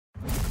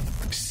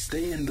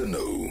Stay in the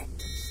know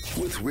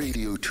with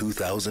Radio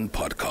 2000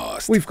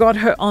 podcast. We've got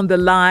her on the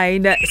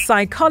line,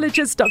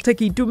 psychologist Dr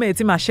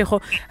Keitumetse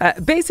Mashego,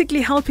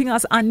 basically helping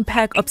us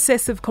unpack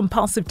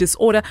obsessive-compulsive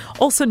disorder,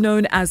 also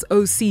known as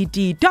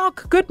OCD.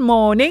 Doc, good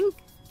morning.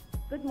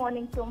 Good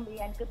morning, Tombi,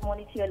 and good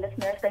morning to your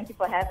listeners. Thank you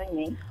for having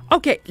me.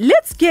 Okay,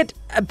 let's get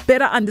a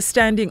better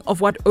understanding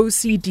of what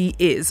OCD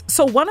is.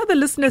 So one of the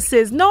listeners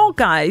says, no,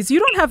 guys, you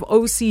don't have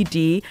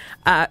OCD,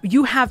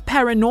 you have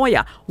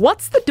paranoia.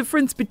 What's the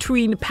difference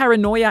between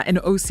paranoia and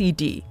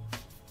OCD?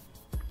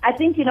 I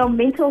think,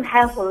 mental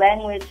health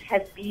language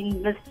has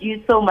been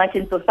misused so much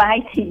in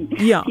society.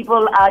 Yeah.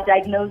 People are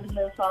diagnosing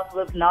themselves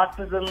with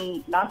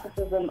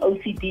narcissism,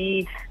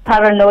 OCD,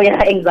 paranoia,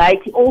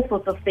 anxiety, all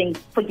sorts of things,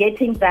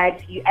 forgetting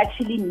that you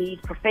actually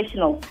need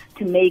professionals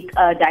to make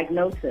a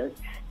diagnosis.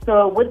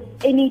 So with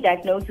any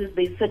diagnosis,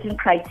 there's certain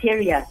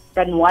criteria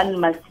that one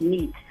must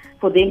meet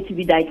for them to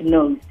be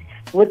diagnosed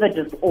with a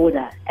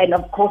disorder. And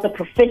of course, a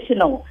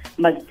professional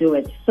must do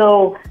it.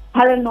 So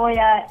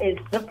paranoia is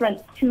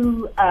different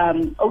to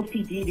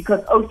OCD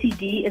because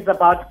OCD is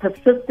about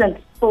persistent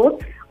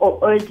thoughts or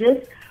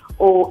urges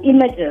or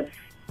images,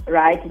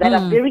 right, that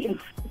are very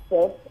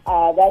intrusive,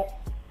 that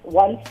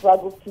one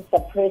struggles to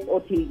suppress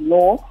or to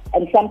ignore.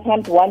 And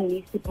sometimes one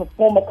needs to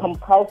perform a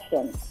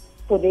compulsion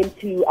for them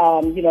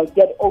to,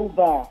 get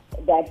over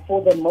that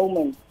for the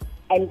moment.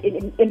 And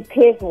it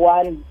impairs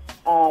one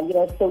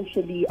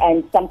socially,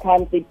 and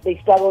sometimes they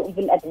struggle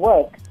even at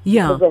work.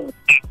 Yeah.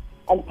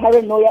 And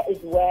paranoia is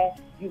where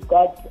you've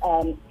got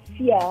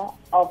fear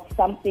of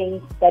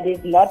something that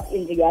is not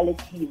in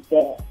reality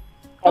there.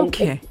 And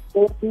okay.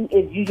 It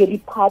is usually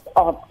part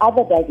of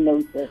other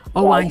diagnoses.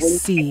 Oh, right? I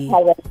see.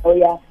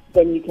 Paranoia,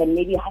 then you can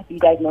maybe be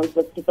diagnosed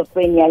with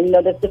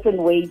schizophrenia. There's different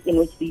ways in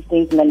which these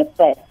things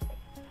manifest.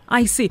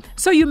 I see.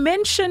 So you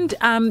mentioned,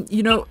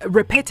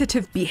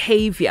 repetitive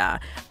behavior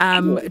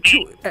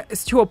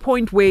to a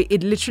point where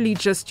it literally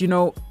just,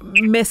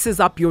 messes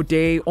up your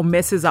day or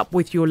messes up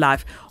with your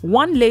life.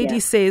 One lady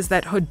says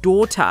that her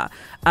daughter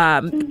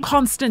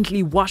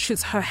constantly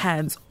washes her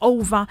hands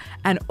over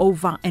and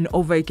over and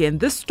over again.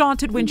 This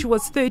started when she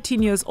was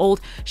 13 years old.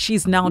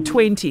 She's now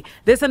 20.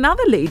 There's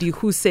another lady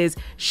who says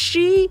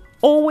she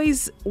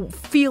always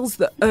feels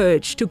the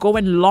urge to go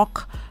and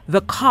lock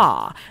the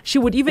car. She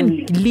would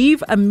even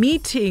leave a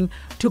meeting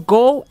to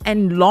go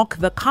and lock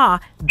the car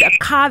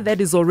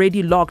that is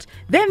already locked.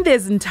 Then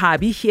there's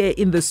Ntabi here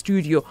in the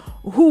studio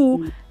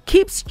who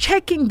keeps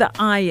checking the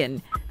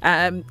iron,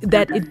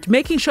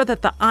 making sure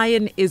that the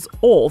iron is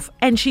off.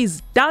 And she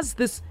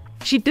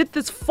did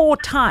this 4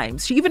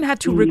 times. She even had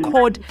to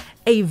record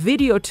a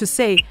video to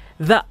say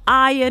the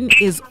iron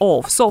is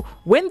off. So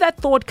when that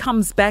thought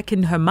comes back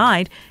in her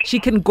mind, she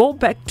can go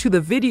back to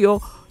the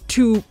video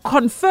to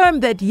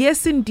confirm that,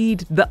 yes,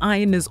 indeed, the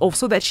iron is off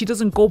so that she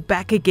doesn't go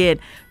back again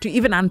to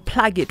even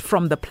unplug it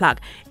from the plug.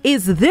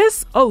 Is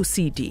this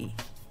OCD?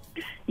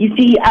 You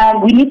see,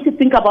 we need to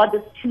think about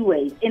this 2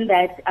 ways, in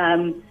that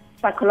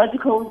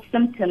psychological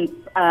symptoms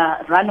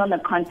run on a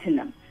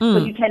continuum. So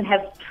you can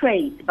have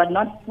traits but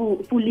not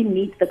fully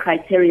meet the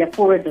criteria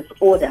for a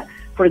disorder.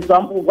 For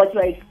example, what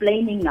you're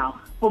explaining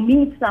now, for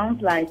me it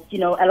sounds like, a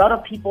lot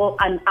of people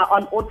are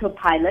on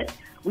autopilot.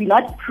 We're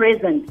not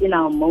present in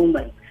our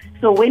moment.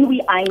 So when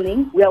we're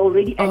ironing, we're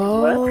already at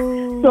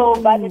work. So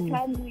by the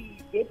time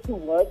we get to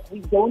work, we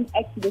don't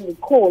actually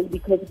recall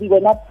because we were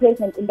not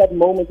present in that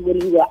moment when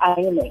we were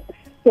ironing.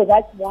 So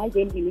that's why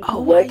then we need to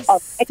work on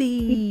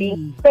actually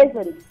being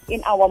present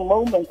in our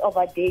moments of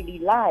our daily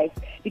life.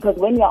 Because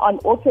when you're on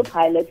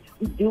autopilot,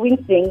 we're doing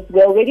things,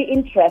 we're already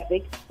in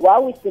traffic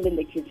while we're still in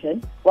the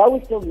kitchen, while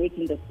we're still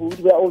making the food,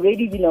 we're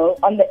already,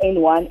 on the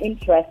N1 in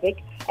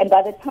traffic. And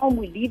by the time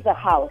we leave the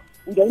house,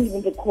 we don't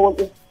even recall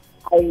if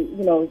I,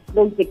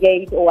 close the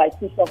gate or I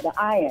switch off the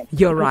iron.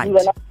 You're right. We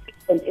were not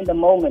present in the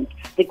moment.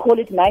 They call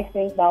it nice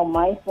things now,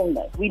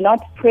 mindfulness. We're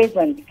not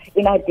present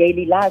in our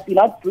daily lives. We're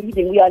not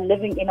breathing. We are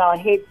living in our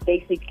heads,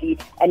 basically,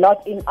 and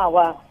not in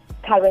our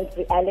current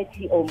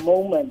reality or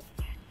moment.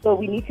 So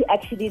we need to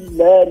actually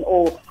learn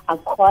or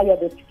acquire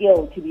the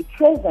skill to be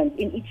present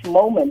in each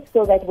moment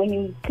so that when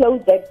you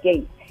close that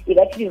gate, it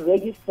actually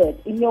registers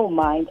in your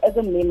mind as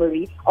a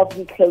memory of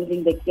you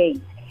closing the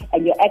gate,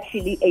 and you're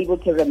actually able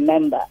to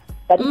remember.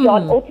 But if you're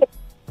on autopilot,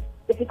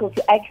 it's difficult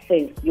to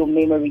access your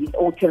memories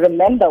or to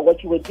remember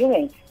what you were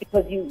doing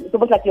because it's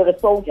almost like you're a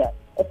soldier.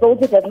 A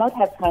soldier does not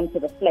have time to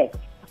reflect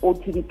or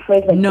to be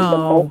present in the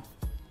moment.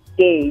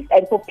 Yes.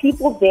 And for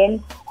people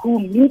then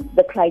who meet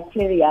the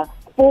criteria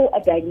for a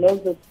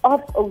diagnosis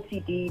of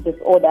OCD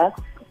disorder,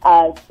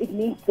 it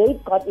means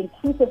they've got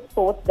intrusive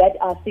thoughts that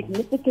are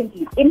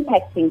significantly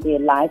impacting their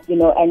life,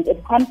 and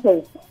it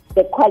hampers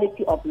the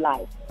quality of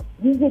life.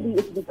 Usually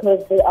it's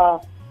because they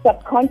are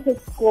subconscious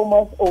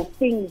traumas or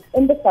things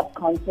in the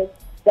subconscious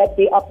that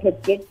they are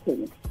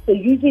projecting. So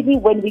usually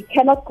when we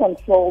cannot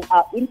control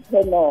our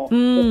internal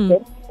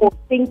system or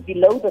things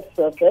below the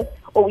surface,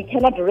 or we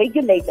cannot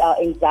regulate our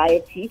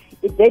anxiety,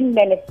 it then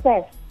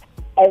manifests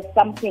as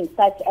something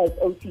such as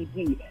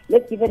OCD.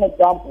 Let's give an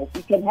example.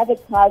 You can have a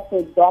child, for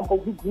example,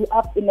 who grew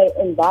up in an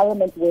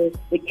environment where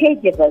the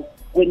caregivers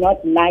were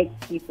not nice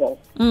people.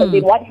 And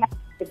then what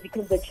happens is,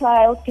 because the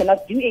child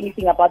cannot do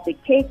anything about the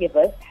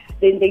caregivers,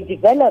 then they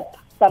develop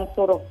some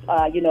sort of,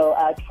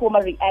 trauma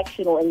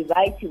reaction or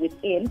anxiety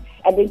within.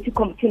 And then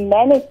to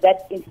manage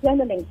that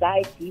internal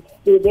anxiety,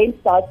 they then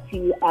start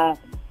to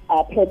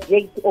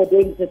project or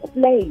then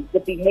display the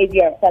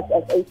behavior such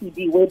as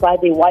OCD, whereby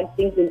they want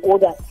things in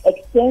order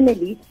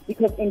externally,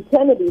 because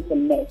internally it's a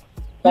mess.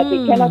 But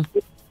they cannot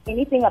do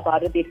anything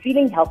about it. They're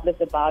feeling helpless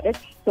about it.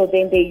 So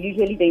then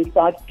they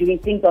start doing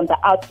things on the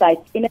outside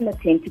in an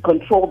attempt to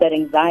control that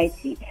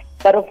anxiety.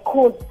 But of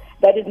course,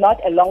 that is not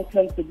a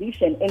long-term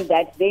solution, in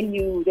that then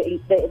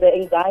the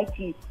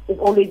anxiety is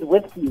always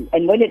with you.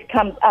 And when it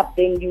comes up,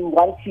 then you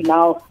want to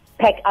now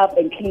pack up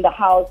and clean the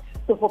house.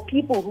 So for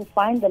people who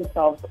find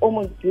themselves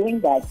almost doing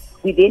that,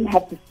 we then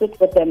have to sit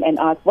with them and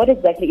ask, what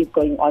exactly is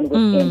going on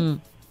with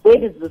them? Where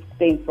does this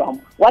stem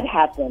from? What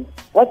happened?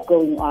 What's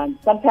going on?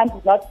 Sometimes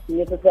it's not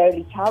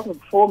necessarily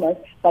childhood traumas,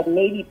 but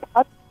maybe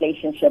past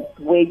relationships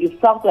where you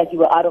felt like you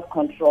were out of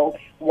control.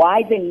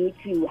 Why the need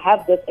to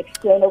have this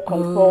external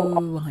control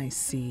of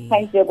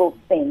tangible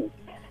things?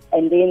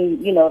 And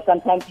then,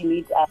 sometimes you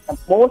need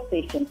more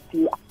sessions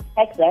to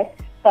unpack that.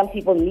 Some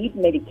people need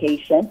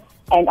medication.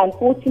 And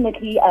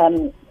unfortunately,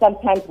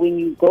 sometimes when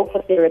you go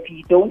for therapy,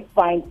 you don't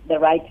find the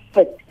right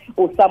fit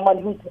or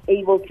someone who's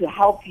able to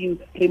help you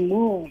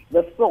remove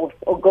the source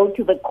or go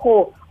to the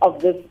core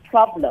of this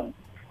problem.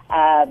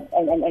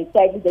 And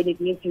sadly, then it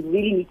means you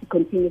really need to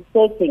continue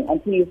searching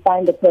until you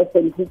find a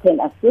person who can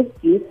assist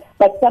you.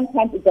 But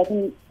sometimes it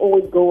doesn't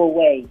always go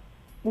away.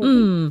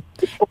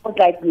 It's almost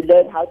like you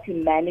learn how to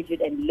manage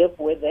it and live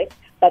with it,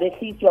 but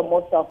at least you're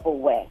more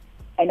self-aware.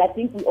 And I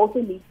think we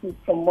also need to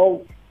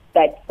promote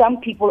that some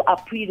people are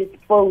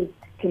predisposed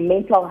to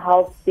mental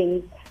health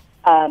things,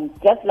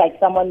 just like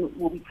someone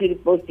will be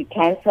predisposed to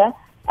cancer,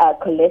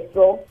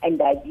 cholesterol, and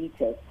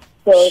diabetes.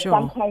 So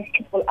sometimes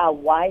people are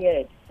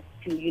wired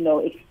to,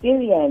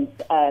 experience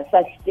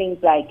such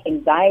things like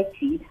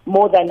anxiety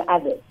more than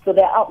others. So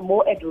they are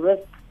more at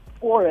risk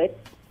for it,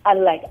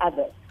 unlike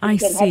others. I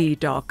see,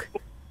 Doc.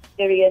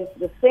 Experience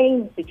the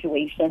same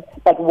situation,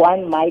 but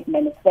one might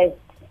manifest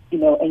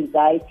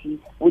anxiety,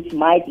 which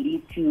might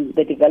lead to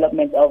the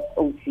development of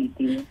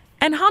OCD.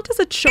 And how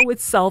does it show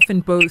itself in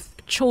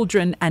both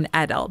children and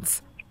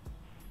adults?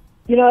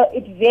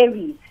 It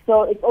varies.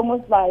 So it's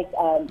almost like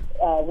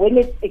when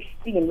it's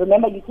extreme.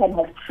 Remember, you can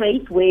have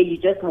traits where you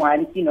just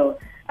want,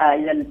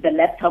 the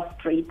laptop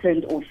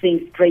straightened or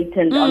things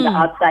straightened on the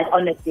outside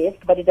on a desk,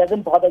 but it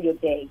doesn't bother your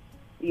day.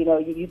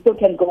 You still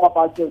can go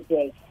about your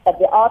day. But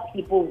there are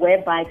people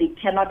whereby they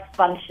cannot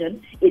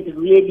function. It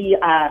really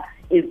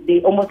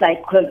they almost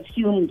like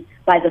consumed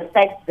by the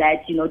fact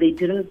that,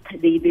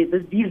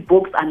 these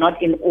books are not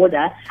in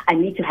order. I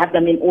need to have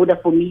them in order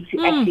for me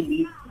to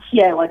actually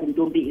hear what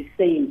Ndombi is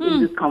saying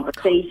in this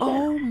conversation.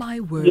 Oh,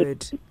 my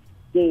word.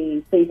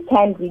 Yes. So it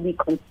can really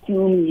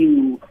consume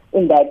you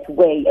in that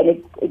way.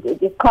 And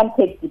it's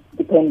context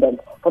dependent.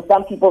 For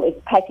some people,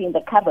 it's packing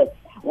the cupboards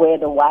where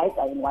the whites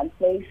are in one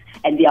place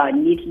and they are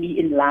neatly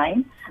in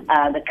line.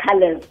 The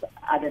colors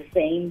are the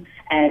same,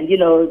 and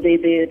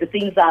the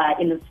things are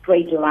in a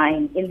straight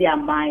line in their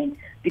mind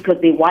because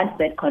they want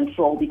that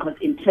control, because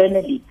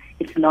internally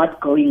it's not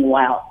going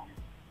well.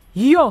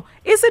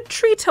 Is it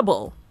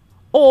treatable,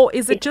 or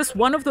is it just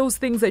one of those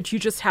things that you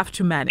just have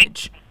to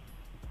manage?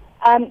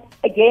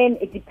 Again,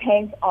 it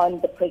depends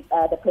on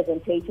the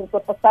presentation. So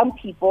for some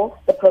people,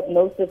 the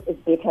prognosis is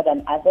better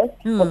than others.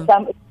 For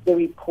some, it's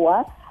very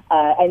poor.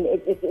 And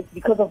it's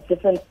because of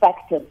different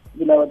factors,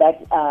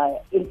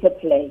 that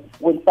interplay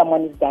when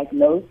someone is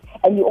diagnosed.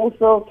 And you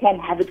also can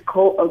have it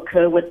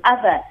co-occur with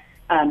other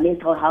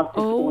mental health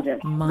disorders,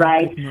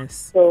 right?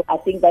 Goodness. So I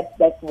think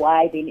that's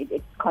why then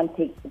it's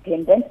context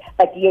dependent.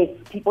 But yes,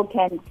 people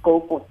can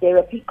go for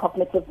therapy,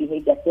 cognitive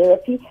behavior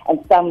therapy,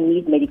 and some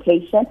need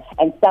medication,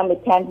 and some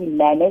it can be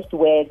managed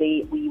where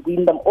we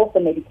wean them off the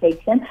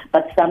medication,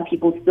 but some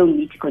people still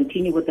need to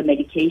continue with the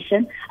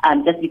medication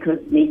just because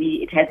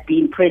maybe it has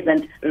been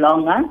present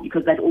longer,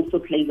 because that also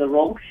plays a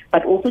role,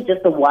 but also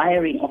just the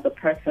wiring of the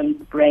person's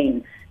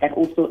brain that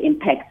also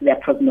impacts their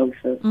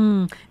prognosis.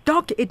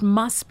 Doc, it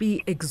must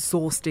be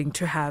exhausting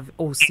to have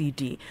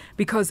OCD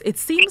because it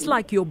seems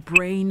like your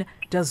brain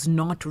does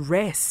not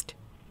rest.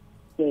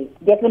 Yes,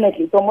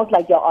 definitely. It's almost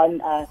like you're on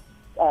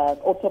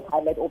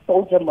autopilot or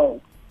soldier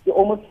mode. You're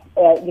almost,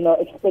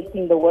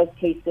 expecting the worst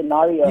case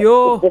scenario.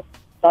 It's just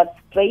not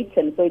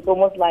straightened. So it's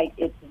almost like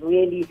it's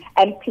really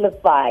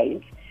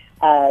amplified,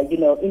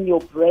 in your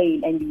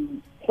brain, and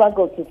you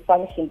struggle to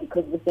function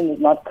because this thing is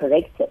not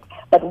corrected.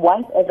 But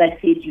once, as I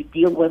said, you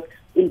deal with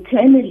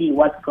internally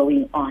what's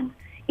going on,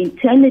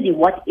 internally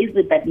what is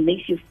it that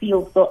makes you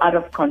feel so out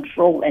of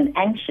control and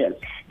anxious,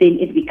 then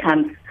it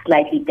becomes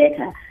slightly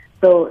better.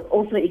 So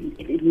also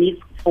it needs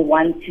for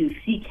one to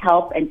seek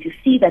help and to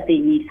see that they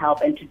need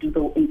help and to do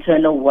the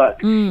internal work.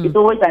 It's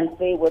always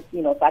unfair with,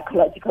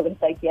 psychological and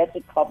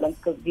psychiatric problems,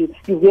 because you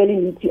really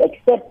need to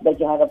accept that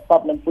you have a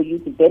problem for you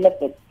to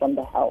benefit from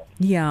the help.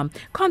 Yeah.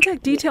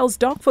 Contact details,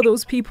 Doc, for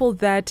those people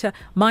that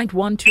might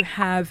want to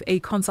have a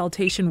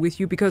consultation with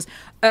you, because,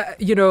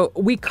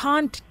 we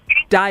can't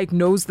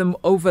diagnose them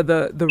over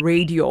the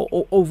radio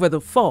or over the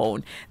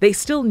phone. They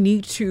still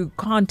need to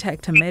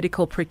contact a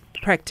medical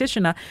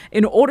practitioner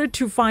in order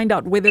to find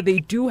out whether they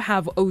do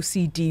have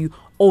OCD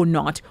or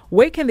not.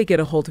 Where can they get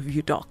a hold of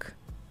you, Doc?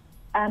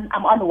 I'm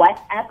on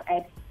WhatsApp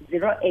at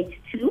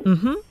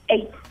 082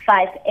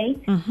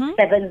 858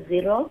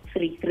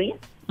 7033.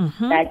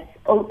 That's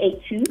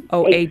 082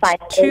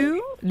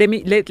 082.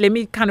 Let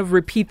me kind of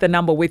repeat the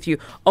number with you.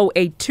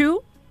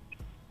 082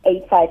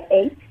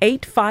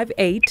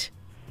 858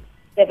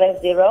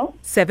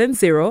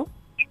 70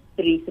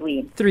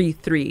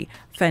 33.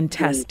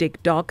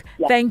 Fantastic, Doc.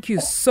 Yeah. Thank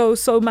you so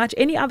much.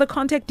 Any other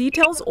contact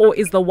details, or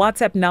is the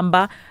WhatsApp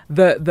number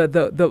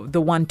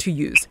the one to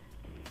use?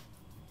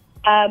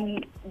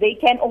 They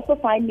can also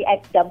find me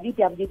at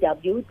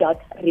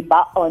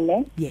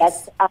www.rebaone.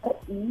 That's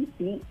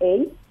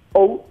REBAONE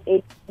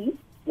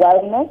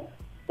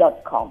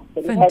wellness.com.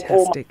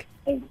 Fantastic.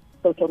 All my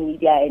social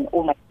media and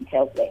all my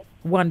details there.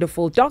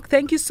 Wonderful. Doc,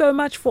 thank you so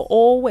much for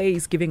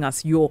always giving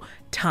us your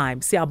time.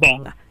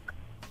 Siyabonga.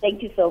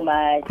 Thank you so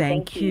much.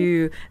 Thank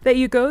you. There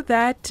you go.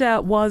 That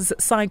was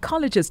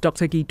psychologist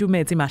Dr.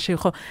 Keitumetse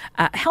Mashego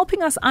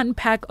helping us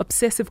unpack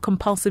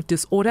obsessive-compulsive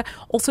disorder,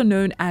 also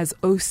known as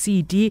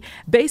OCD,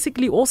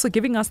 basically also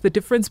giving us the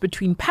difference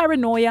between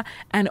paranoia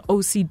and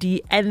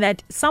OCD, and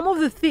that some of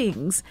the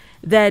things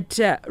that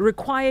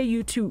require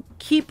you to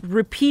keep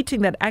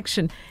repeating that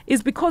action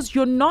is because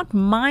you're not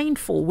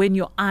mindful when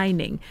you're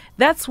ironing.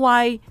 That's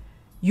why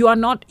you are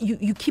not,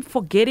 you keep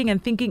forgetting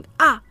and thinking,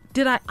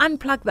 did I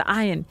unplug the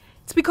iron?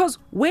 It's because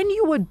when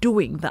you were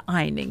doing the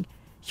ironing,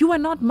 you were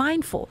not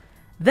mindful.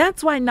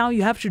 That's why now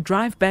you have to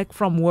drive back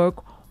from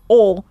work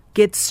or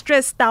get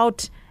stressed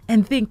out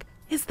and think,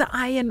 is the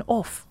iron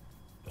off?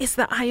 Is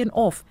the iron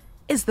off?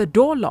 Is the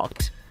door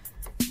locked?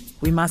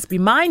 We must be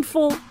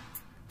mindful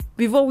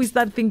before we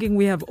start thinking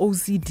we have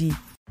OCD.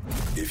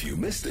 If you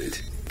missed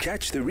it,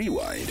 catch the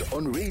rewind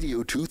on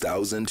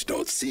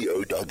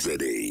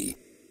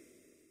radio2000.co.za.